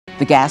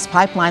The gas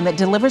pipeline that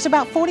delivers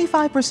about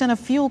 45% of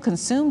fuel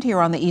consumed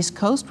here on the East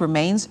Coast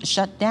remains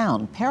shut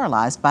down,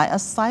 paralyzed by a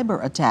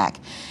cyber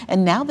attack.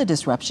 And now the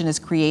disruption is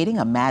creating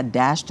a mad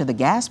dash to the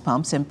gas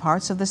pumps in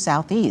parts of the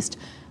Southeast.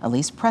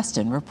 Elise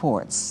Preston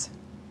reports.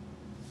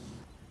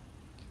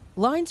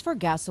 Lines for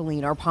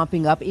gasoline are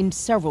popping up in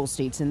several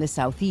states in the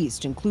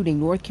Southeast, including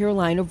North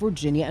Carolina,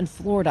 Virginia, and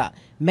Florida.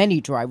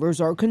 Many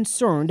drivers are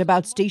concerned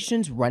about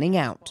stations running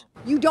out.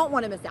 You don't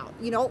want to miss out.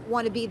 You don't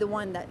want to be the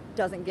one that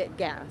doesn't get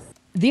gas.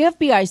 The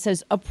FBI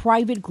says a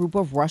private group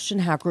of Russian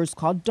hackers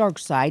called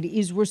DarkSide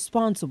is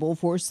responsible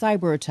for a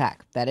cyber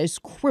attack that has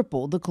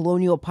crippled the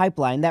Colonial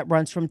Pipeline that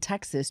runs from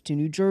Texas to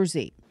New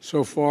Jersey.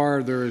 So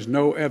far, there is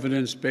no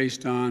evidence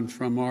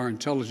from our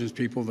intelligence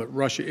people that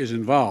Russia is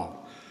involved,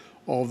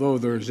 although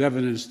there's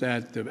evidence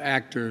that the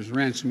actors'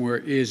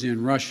 ransomware is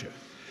in Russia.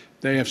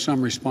 They have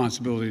some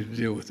responsibility to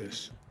deal with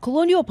this.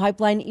 Colonial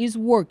Pipeline is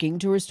working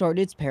to restart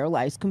its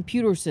paralyzed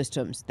computer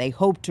systems. They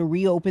hope to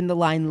reopen the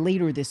line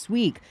later this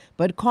week,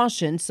 but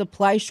caution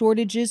supply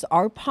shortages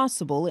are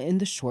possible in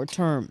the short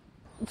term.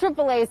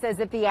 AAA says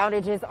if the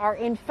outages are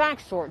in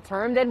fact short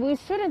term, then we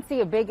shouldn't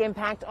see a big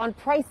impact on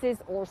prices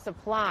or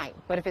supply.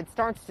 But if it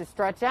starts to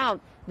stretch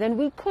out, then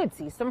we could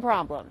see some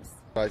problems.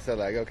 I said,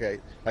 okay,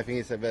 I think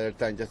it's a better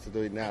time just to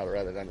do it now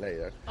rather than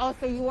later. Oh,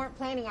 so you weren't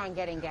planning on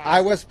getting gas?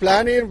 I was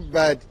planning,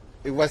 but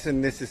it wasn't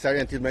necessary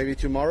until maybe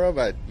tomorrow,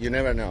 but you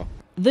never know.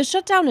 The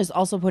shutdown is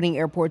also putting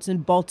airports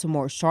in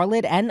Baltimore,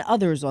 Charlotte, and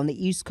others on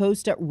the East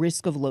Coast at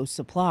risk of low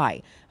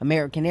supply.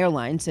 American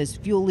Airlines says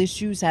fuel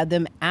issues had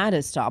them add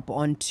a stop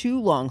on 2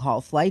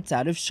 long-haul flights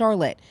out of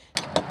Charlotte.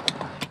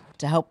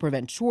 To help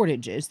prevent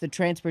shortages, the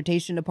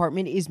Transportation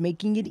Department is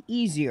making it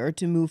easier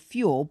to move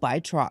fuel by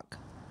truck.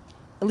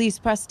 Elise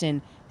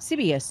Preston,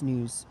 CBS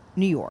News, New York.